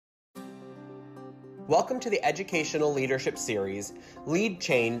Welcome to the Educational Leadership Series, Lead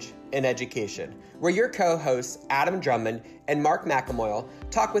Change in Education, where your co-hosts Adam Drummond and Mark McElmoyle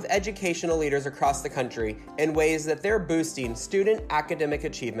talk with educational leaders across the country in ways that they're boosting student academic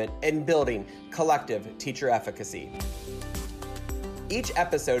achievement and building collective teacher efficacy. Each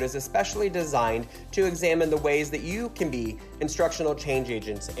episode is especially designed to examine the ways that you can be instructional change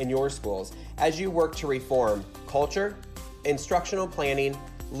agents in your schools as you work to reform culture, instructional planning,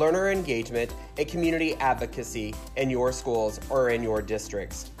 learner engagement, and community advocacy in your schools or in your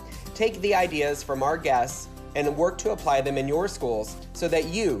districts. Take the ideas from our guests and work to apply them in your schools so that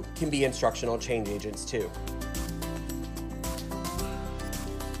you can be instructional change agents too.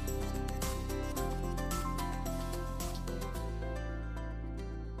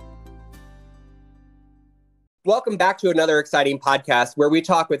 Welcome back to another exciting podcast where we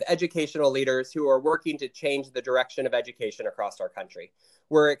talk with educational leaders who are working to change the direction of education across our country.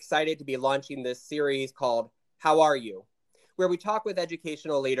 We're excited to be launching this series called How Are You?, where we talk with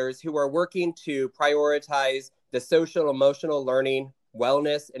educational leaders who are working to prioritize the social, emotional learning,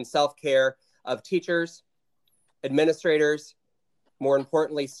 wellness, and self-care of teachers, administrators, more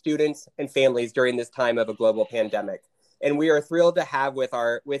importantly, students and families during this time of a global pandemic. And we are thrilled to have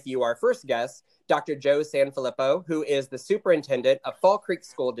with you our first guest, Dr. Joe Sanfilippo, who is the superintendent of Fall Creek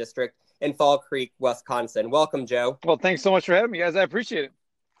School District in Fall Creek, Wisconsin. Welcome, Joe. Well, thanks so much for having me, guys. I appreciate it.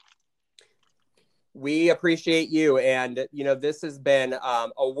 We appreciate you. And, this has been a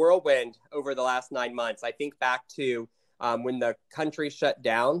whirlwind over the last 9 months. I think back to when the country shut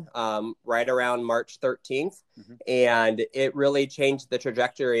down right around March 13th, and it really changed the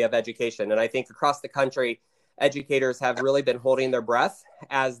trajectory of education. And I think across the country, educators have really been holding their breath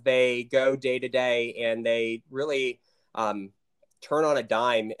as they go day to day, and they really turn on a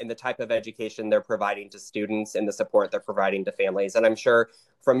dime in the type of education they're providing to students and the support they're providing to families. And I'm sure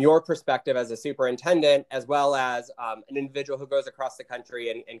from your perspective as a superintendent, as well as an individual who goes across the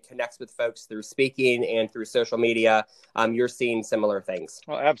country and connects with folks through speaking and through social media, you're seeing similar things.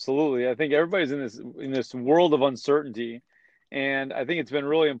 Well, absolutely. I think everybody's in this world of uncertainty. And I think it's been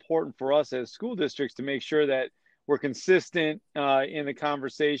really important for us as school districts to make sure that we're consistent in the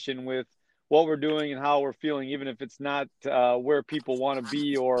conversation with what we're doing and how we're feeling, even if it's not where people want to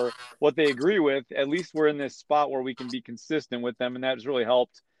be or what they agree with. At least we're in this spot where we can be consistent with them. And that has really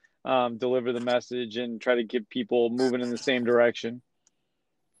helped deliver the message and try to get people moving in the same direction.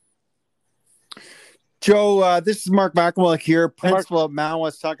 Joe, this is Mark McElmoyle here, principal at Mount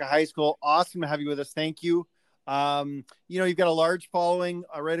Westaka High School. Awesome to have you with us. Thank you. You've got a large following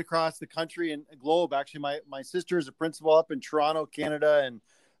right across the country and globe. Actually, my sister is a principal up in Toronto, Canada, and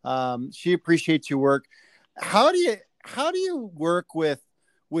she appreciates your work. How do you work with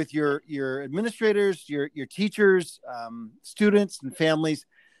your administrators, your teachers, students, and families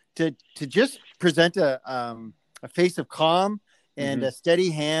to just present a face of calm and a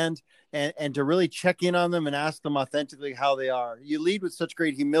steady hand, and to really check in on them and ask them authentically how they are? You lead with such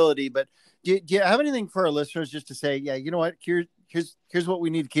great humility, but do you have anything for our listeners just to say, yeah, you know what, here's what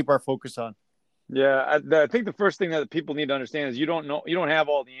we need to keep our focus on? Yeah, I think the first thing that people need to understand is you don't have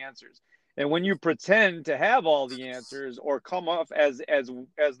all the answers. And when you pretend to have all the answers or come off as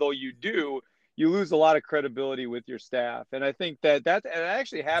though you do, you lose a lot of credibility with your staff. And I think that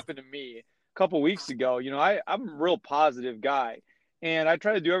actually happened to me a couple weeks ago. I'm a real positive guy. And I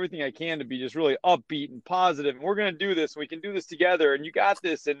try to do everything I can to be just really upbeat and positive. And we're going to do this. We can do this together. And you got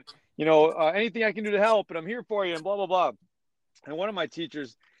this. And, anything I can do to help. And I'm here for you and blah, blah, blah. And one of my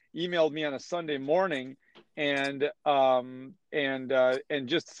teachers emailed me on a Sunday morning and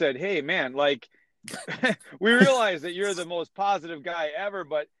just said, hey, man, we realize that you're the most positive guy ever,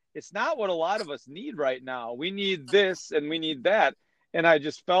 but it's not what a lot of us need right now. We need this and we need that. And I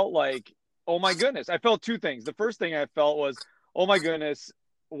just felt like, oh, my goodness. I felt two things. The first thing I felt was, oh my goodness,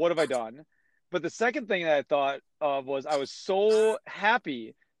 what have I done? But the second thing that I thought of was I was so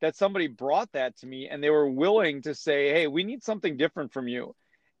happy that somebody brought that to me and they were willing to say, hey, we need something different from you.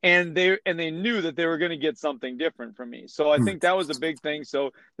 And they knew that they were going to get something different from me. So I think that was a big thing.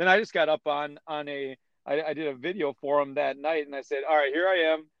 So then I just got up I did a video for them that night and I said, all right, here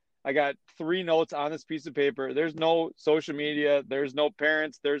I am. I got 3 notes on this piece of paper. There's no social media. There's no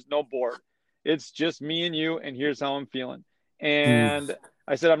parents. There's no board. It's just me and you. And here's how I'm feeling. And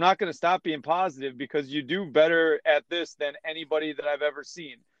I said, I'm not going to stop being positive because you do better at this than anybody that I've ever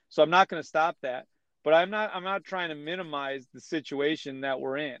seen. So I'm not going to stop that. But I'm not trying to minimize the situation that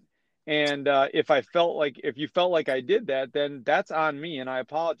we're in. And if you felt like I did that, then that's on me. And I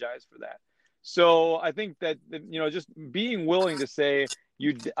apologize for that. So I think that, just being willing to say,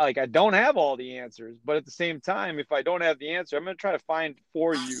 I don't have all the answers, but at the same time, if I don't have the answer, I'm going to try to find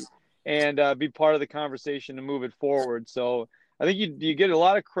for you and be part of the conversation to move it forward. So I think you get a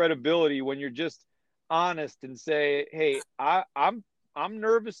lot of credibility when you're just honest and say, hey, I'm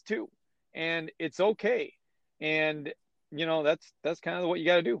nervous too, and it's okay. And that's kind of what you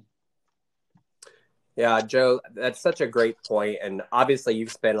got to do. Yeah, Joe, that's such a great point. And obviously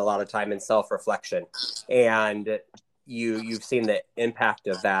you've spent a lot of time in self-reflection, and you've seen the impact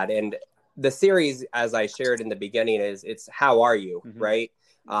of that. And the series, as I shared in the beginning, it's how are you, Mm-hmm. right?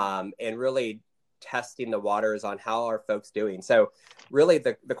 And really testing the waters on how are folks doing. So really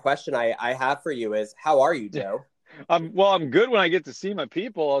the question I have for you is, how are you, Joe? I'm good when I get to see my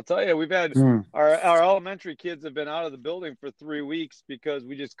people. I'll tell you, we've had our elementary kids have been out of the building for 3 weeks because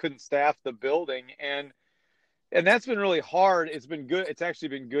we just couldn't staff the building. And that's been really hard. It's been good. It's actually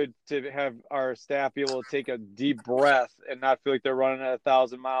been good to have our staff be able to take a deep breath and not feel like they're running at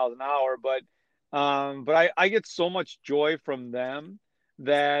 1,000 miles an hour. But I get so much joy from them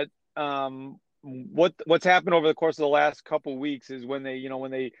that what's happened over the course of the last couple of weeks is when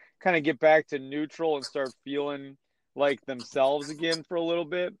they kind of get back to neutral and start feeling like themselves again for a little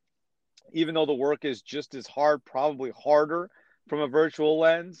bit, even though the work is just as hard, probably harder from a virtual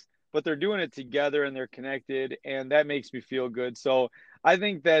lens, but they're doing it together and they're connected, and that makes me feel good. So I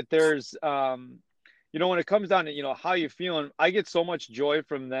think that there's when it comes down to how you feeling, I get so much joy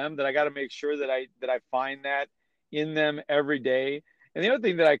from them that I got to make sure that I find that in them every day. And the other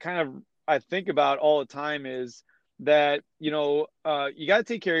thing that I think about all the time is that you got to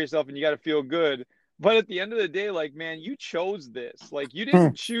take care of yourself and you got to feel good. But at the end of the day, like, man, you chose this. Like, you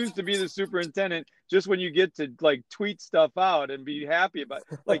didn't choose to be the superintendent just when you get to like tweet stuff out and be happy about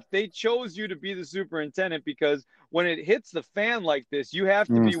it. Like, they chose you to be the superintendent because when it hits the fan like this, you have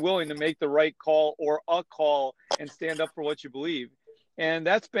to be willing to make the right call or a call and stand up for what you believe. And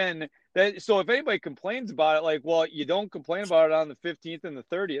that's been that. So if anybody complains about it, like, well, you don't complain about it on the 15th and the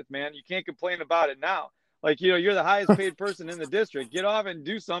 30th, man. You can't complain about it now. Like, you're the highest paid person in the district. Get off and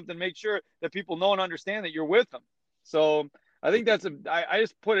do something. Make sure that people know and understand that you're with them. So I think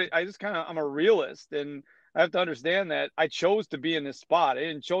I'm a realist, and I have to understand that I chose to be in this spot. I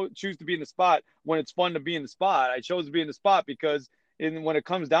didn't choose to be in the spot when it's fun to be in the spot. I chose to be in the spot because when it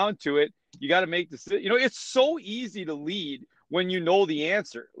comes down to it, you got to make decisions. It's so easy to lead when you know the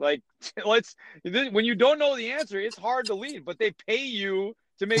answer. Like, when you don't know the answer, it's hard to lead, but they pay you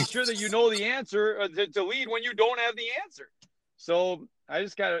to make sure that you know the answer, to lead when you don't have the answer. So you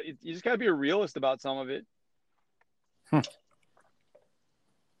just gotta be a realist about some of it.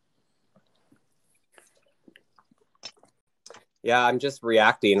 Yeah, I'm just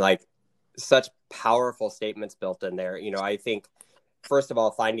reacting, like, such powerful statements built in there. I think, first of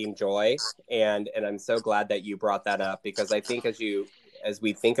all, finding joy, and I'm so glad that you brought that up, because I think as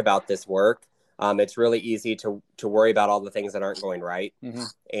we think about this work, it's really easy to worry about all the things that aren't going right. Mm-hmm.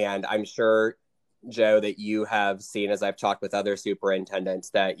 And I'm sure, Joe, that you have seen, as I've talked with other superintendents,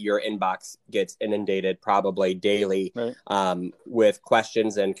 that your inbox gets inundated probably daily, right, with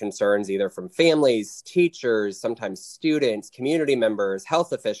questions and concerns, either from families, teachers, sometimes students, community members,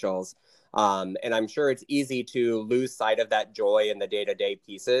 health officials. And I'm sure it's easy to lose sight of that joy in the day-to-day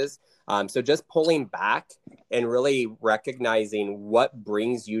pieces. So just pulling back and really recognizing what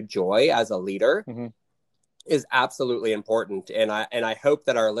brings you joy as a leader is absolutely important. And I hope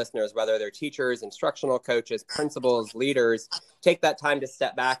that our listeners, whether they're teachers, instructional coaches, principals, leaders, take that time to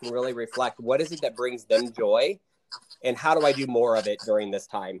step back and really reflect, what is it that brings them joy, and how do I do more of it during this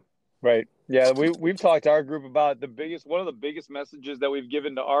time? Right. Yeah, we've talked to our group about one of the biggest messages that we've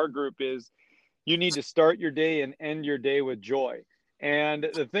given to our group is you need to start your day and end your day with joy. And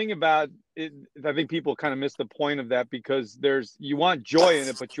the thing about it, I think people kind of miss the point of that, because you want joy in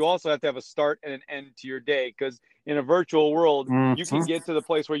it, but you also have to have a start and an end to your day, because in a virtual world, you can get to the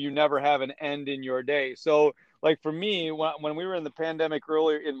place where you never have an end in your day. So like for me, when we were in the pandemic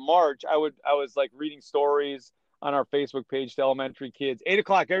earlier in March, I was like reading stories on our Facebook page to elementary kids.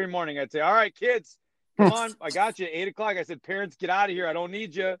 8:00 every morning, I'd say, all right, kids, come on, I got you. 8:00. I said, parents, get out of here. I don't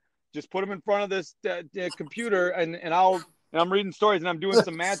need you. Just put them in front of this computer, and I'm reading stories and I'm doing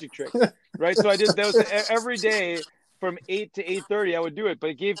some magic tricks, right? So I did those every day from 8 to 8:30. I would do it,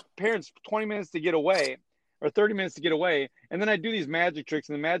 but it gave parents 20 minutes to get away, or 30 minutes to get away. And then I do these magic tricks,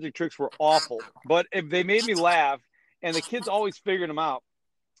 and the magic tricks were awful, but if they made me laugh, and the kids always figured them out.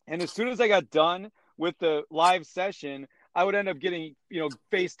 And as soon as I got done with the live session, I would end up getting,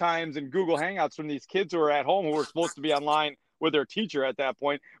 FaceTimes and Google Hangouts from these kids who are at home, who were supposed to be online with their teacher at that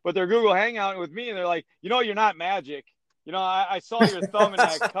point, but they're Google Hangout with me, and they're like, you're not magic. I saw your thumb in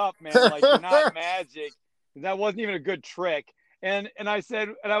that cup, man. Like, you're not magic. That wasn't even a good trick. And I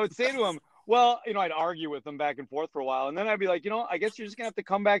would say to him, Well, I'd argue with them back and forth for a while. And then I'd be like, I guess you're just going to have to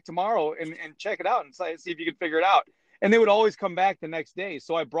come back tomorrow and check it out and see if you can figure it out. And they would always come back the next day.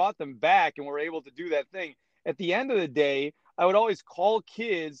 So I brought them back and were able to do that thing. At the end of the day, I would always call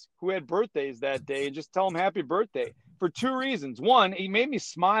kids who had birthdays that day and just tell them happy birthday for two reasons. One, it made me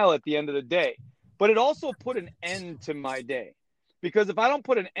smile at the end of the day, but it also put an end to my day. Because if I don't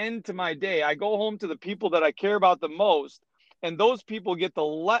put an end to my day, I go home to the people that I care about the most, and those people get the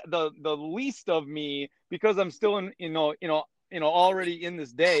least of me because I'm still already in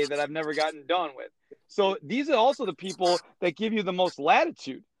this day that I've never gotten done with. So these are also the people that give you the most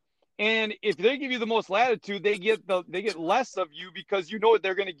latitude. And if they give you the most latitude, they get less of you because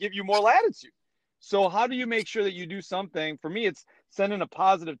they're going to give you more latitude. So how do you make sure that you do something? For me, it's sending a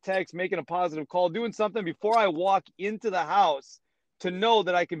positive text, making a positive call, doing something before I walk into the house to know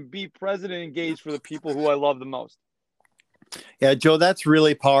that I can be present and engaged for the people who I love the most. Yeah, Joe, that's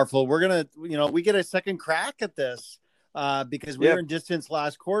really powerful. We're going to, we get a second crack at this because we were in distance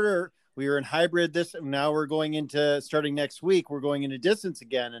last quarter. We were in hybrid now we're going into starting next week. We're going into distance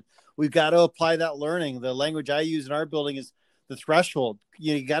again. And we've got to apply that learning. The language I use in our building is the threshold.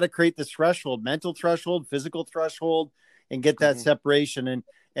 You got to create this threshold, mental threshold, physical threshold, and get that separation.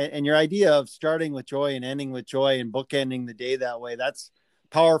 And your idea of starting with joy and ending with joy and bookending the day that way, that's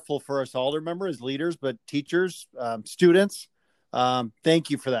powerful for us all to remember as leaders, but teachers, students. Thank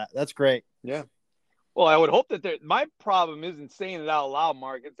you for that. That's great. Yeah. Well, I would hope that my problem isn't saying it out loud,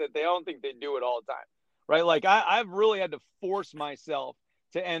 Mark. It's that they don't think they do it all the time, right? Like I've really had to force myself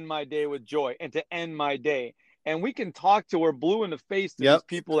to end my day with joy and to end my day. And we can talk till we're blue in the face to these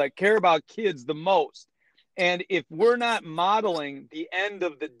people that care about kids the most. And if we're not modeling the end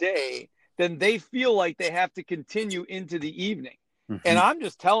of the day, then they feel like they have to continue into the evening. And I'm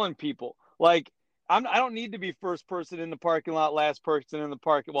just telling people, like, I don't need to be first person in the parking lot, last person in the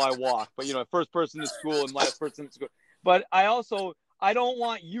parking while I walk, but first person to school and last person to school. But I don't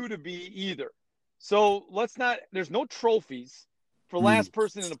want you to be either. So there's no trophies for last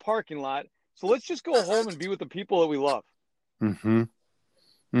person in the parking lot. So let's just go home and be with the people that we love.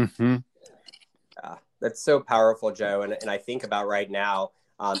 That's so powerful, Joe. And I think about right now,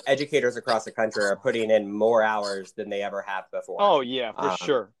 educators across the country are putting in more hours than they ever have before. Oh yeah,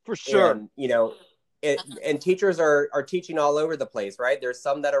 for sure. And, and teachers are teaching all over the place, right? There's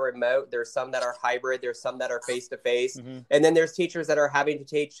some that are remote, there's some that are hybrid, there's some that are face-to-face. And then there's teachers that are having to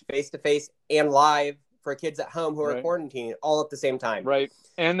teach face-to-face and live for kids at home who are quarantining all at the same time. Right.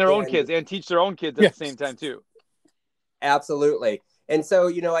 And their own kids, and teach their own kids at the same time too. Absolutely. And so,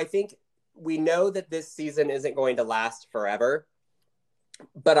 I think we know that this season isn't going to last forever.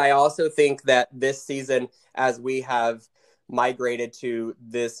 But I also think that this season, as we have migrated to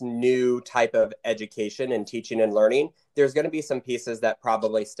this new type of education and teaching and learning, there's going to be some pieces that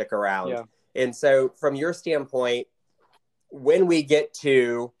probably stick around. Yeah. And so from your standpoint, when we get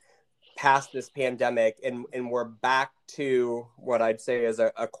to past this pandemic and we're back to what I'd say is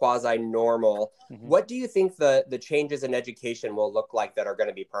a quasi-normal, what do you think the changes in education will look like that are going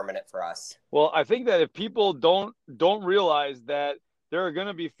to be permanent for us? Well, I think that if people don't realize that there are going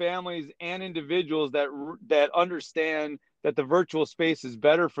to be families and individuals that understand that the virtual space is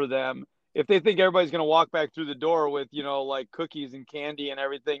better for them. If they think everybody's going to walk back through the door with, like cookies and candy and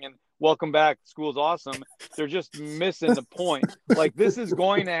everything and welcome back, school's awesome, they're just missing the point. Like, this is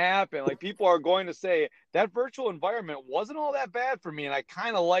going to happen. Like, people are going to say that virtual environment wasn't all that bad for me. And I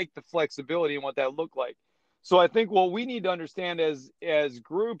kind of like the flexibility and what that looked like. So I think what we need to understand as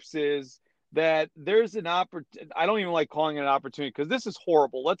groups is that there's an opportunity. I don't even like calling it an opportunity because this is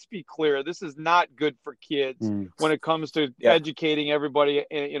horrible. Let's be clear. This is not good for kids when it comes to educating everybody,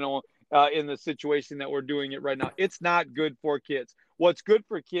 in the situation that we're doing it right now. It's not good for kids. What's good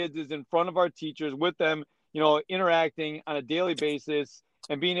for kids is in front of our teachers with them, interacting on a daily basis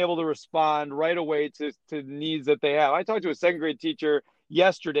and being able to respond right away to needs that they have. I talked to a second grade teacher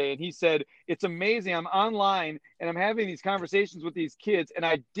yesterday, and he said, it's amazing. I'm online and I'm having these conversations with these kids, and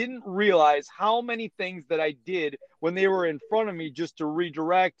I didn't realize how many things that I did when they were in front of me just to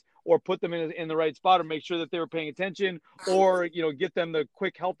redirect or put them in the right spot or make sure that they were paying attention or, get them the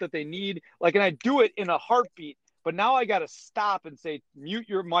quick help that they need. Like, and I do it in a heartbeat, but now I got to stop and say, mute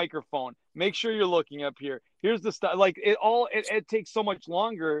your microphone, make sure you're looking up here. Here's the stuff. Like, it takes so much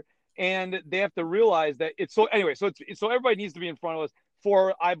longer, and they have to realize that it's so anyway. So everybody needs to be in front of us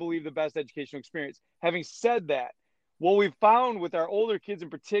for, I believe, the best educational experience. Having said that, what we've found with our older kids in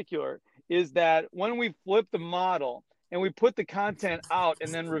particular is that when we flip the model and we put the content out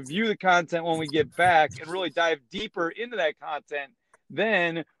and then review the content when we get back and really dive deeper into that content,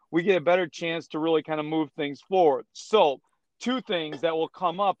 then we get a better chance to really kind of move things forward. So 2 things that will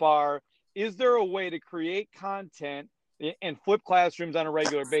come up are is there a way to create content and flip classrooms on a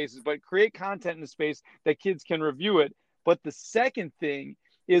regular basis, but create content in the space that kids can review it? But the second thing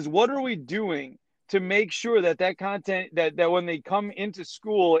is, what are we doing to make sure that that content, that when they come into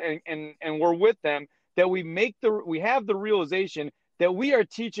school and we're with them, that we have the realization that we are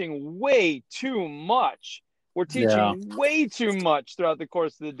teaching way too much. We're teaching way too much throughout the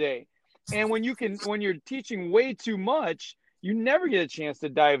course of the day. And when you're teaching way too much, you never get a chance to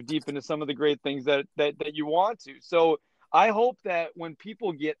dive deep into some of the great things that you want to. So I hope that when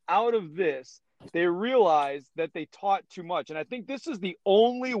people get out of this, they realize that they taught too much. And I think this is the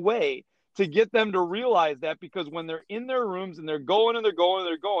only way to get them to realize that, because when they're in their rooms and they're going and they're going and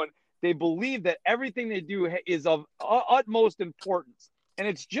they're going, they believe that everything they do is of utmost importance. And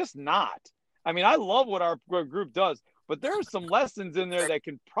it's just not. I mean, I love what our group does, but there are some lessons in there that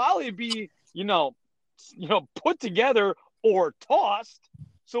can probably be, put together or tossed,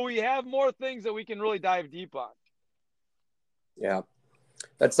 so we have more things that we can really dive deep on. Yeah,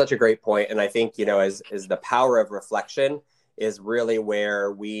 that's such a great point. And I think, as the power of reflection is really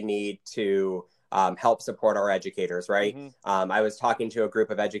where we need to help support our educators, right? Mm-hmm. I was talking to a group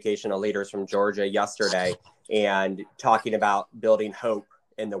of educational leaders from Georgia yesterday and talking about building hope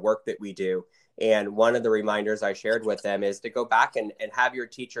in the work that we do. And one of the reminders I shared with them is to go back and have your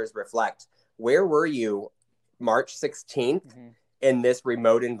teachers reflect, where were you March 16th mm-hmm. in this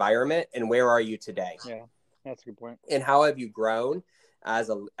remote environment, and where are you today? Yeah, that's a good point. And how have you grown as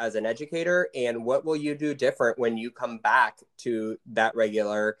an educator, and what will you do different when you come back to that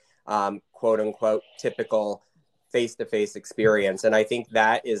regular quote unquote typical face-to-face experience? And I think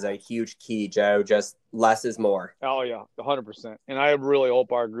that is a huge key, Joe. Just less is more. Oh yeah, 100%. And I really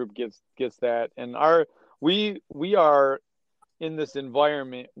hope our group gets that. And we are in this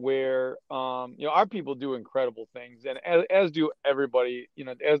environment where our people do incredible things, and as do everybody,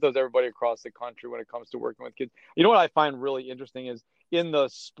 as does everybody across the country when it comes to working with kids. You know what I find really interesting is, in the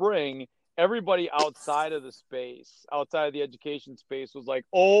spring, everybody outside of the education space was like,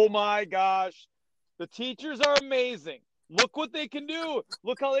 oh my gosh, the teachers are amazing. Look what they can do.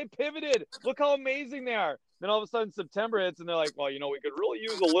 Look how they pivoted. Look how amazing they are. Then all of a sudden September hits and they're like, well, we could really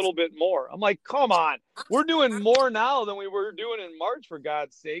use a little bit more. I'm like, come on. We're doing more now than we were doing in March, for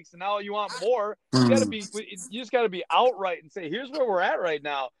God's sakes. And now you want more. You just got to be outright and say, here's where we're at right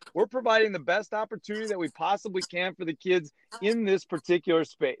now. We're providing the best opportunity that we possibly can for the kids in this particular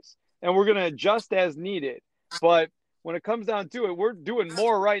space. And we're going to adjust as needed. But when it comes down to it, we're doing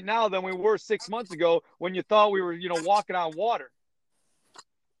more right now than we were 6 months ago when you thought we were, walking on water.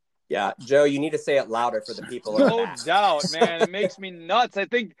 Yeah, Joe, you need to say it louder for the people. No doubt, man. It makes me nuts. I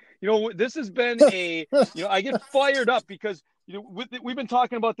think, this has been I get fired up because, we've been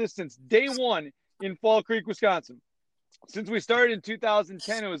talking about this since day one in Fall Creek, Wisconsin. Since we started in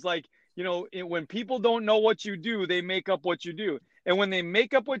 2010, it was like, when people don't know what you do, they make up what you do. And when they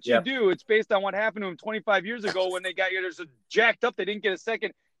make up what you do, it's based on what happened to them 25 years ago when they got here. So jacked up, they didn't get a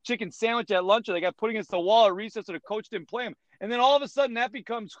second chicken sandwich at lunch, or they got put against the wall at recess, or the coach didn't play them. And then all of a sudden that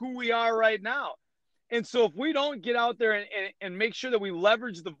becomes who we are right now. And so if we don't get out there and make sure that we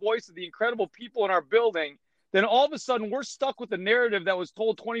leverage the voice of the incredible people in our building, then all of a sudden we're stuck with the narrative that was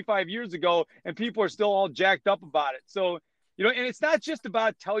told 25 years ago, and people are still all jacked up about it. So, and it's not just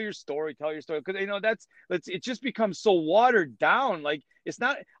about tell your story, because, it just becomes so watered down. Like, it's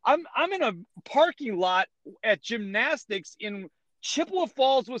not, I'm in a parking lot at gymnastics in Chippewa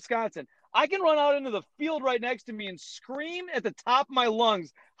Falls, Wisconsin. I can run out into the field right next to me and scream at the top of my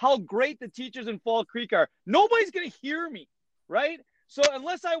lungs how great the teachers in Fall Creek are. Nobody's going to hear me, right? So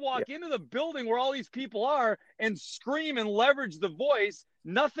unless I walk into the building where all these people are and scream and leverage the voice,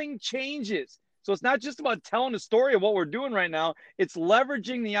 nothing changes. So it's not just about telling the story of what we're doing right now. It's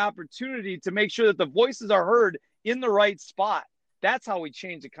leveraging the opportunity to make sure that the voices are heard in the right spot. That's how we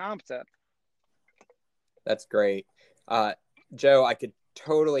change the concept. That's great. Joe, I could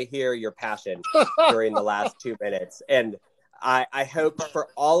totally hear your passion during the last 2 minutes. And I hope for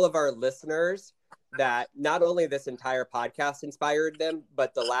all of our listeners that not only this entire podcast inspired them,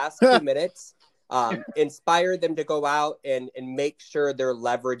 but the last 2 minutes inspired them to go out and make sure they're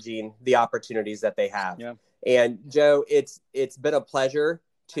leveraging the opportunities that they have. Yeah. And Joe, it's been a pleasure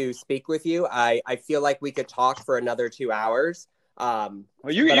to speak with you. I feel like we could talk for another 2 hours. Well,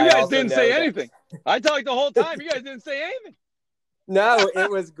 you guys didn't say anything. I talked the whole time. You guys didn't say anything. No, it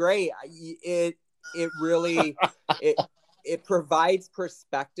was great. It really it provides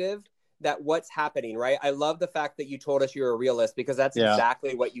perspective that what's happening, right? I love the fact that you told us you're a realist, because that's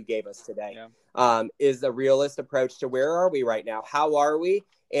exactly what you gave us today. Is a realist approach to where are we right now? How are we?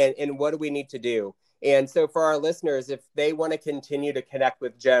 And what do we need to do? And so for our listeners, if they want to continue to connect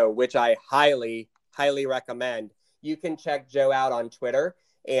with Joe, which I highly, highly recommend, you can check Joe out on Twitter,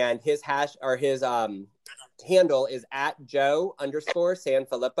 and his handle is at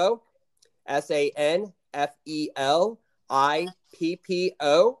Joe_Sanfilippo, SANFELIPPO.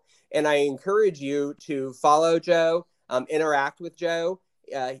 And I encourage you to follow Joe, interact with Joe.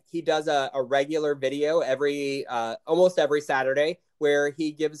 He does a regular video almost every Saturday, where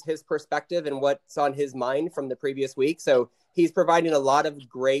he gives his perspective and what's on his mind from the previous week. So he's providing a lot of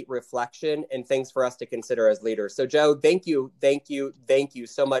great reflection and things for us to consider as leaders. So Joe, thank you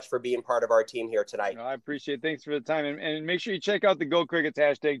so much for being part of our team here tonight. I appreciate it. Thanks for the time. And make sure you check out the Go Crickets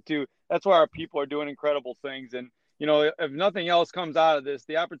hashtag too. That's why our people are doing incredible things. And, if nothing else comes out of this,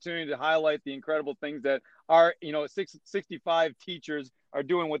 the opportunity to highlight the incredible things that our, 65 teachers are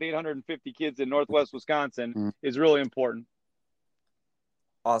doing with 850 kids in Northwest Wisconsin is really important.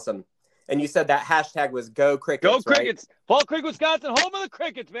 Awesome. And you said that hashtag was Go Crickets. Go Crickets. Right? Fall Creek, Wisconsin, home of the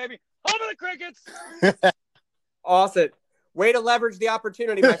Crickets, baby. Home of the Crickets. Awesome. Way to leverage the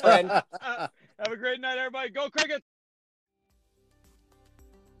opportunity, my friend. Have a great night, everybody. Go Crickets.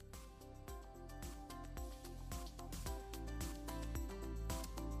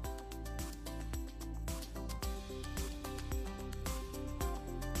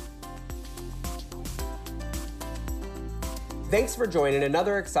 Thanks for joining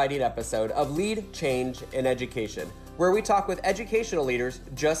another exciting episode of Lead Change in Education, where we talk with educational leaders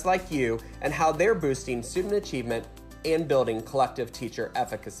just like you and how they're boosting student achievement and building collective teacher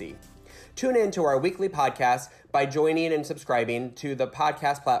efficacy. Tune in to our weekly podcast by joining and subscribing to the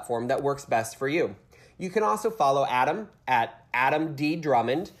podcast platform that works best for you. You can also follow Adam at Adam D.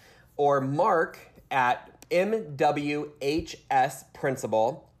 Drummond or Mark at MWHS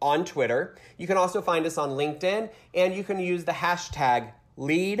Principal on Twitter. You can also find us on LinkedIn, and you can use the hashtag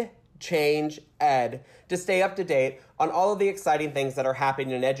LeadChangeEd to stay up to date on all of the exciting things that are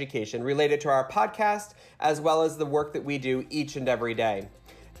happening in education related to our podcast, as well as the work that we do each and every day.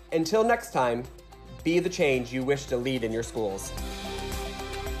 Until next time, be the change you wish to lead in your schools.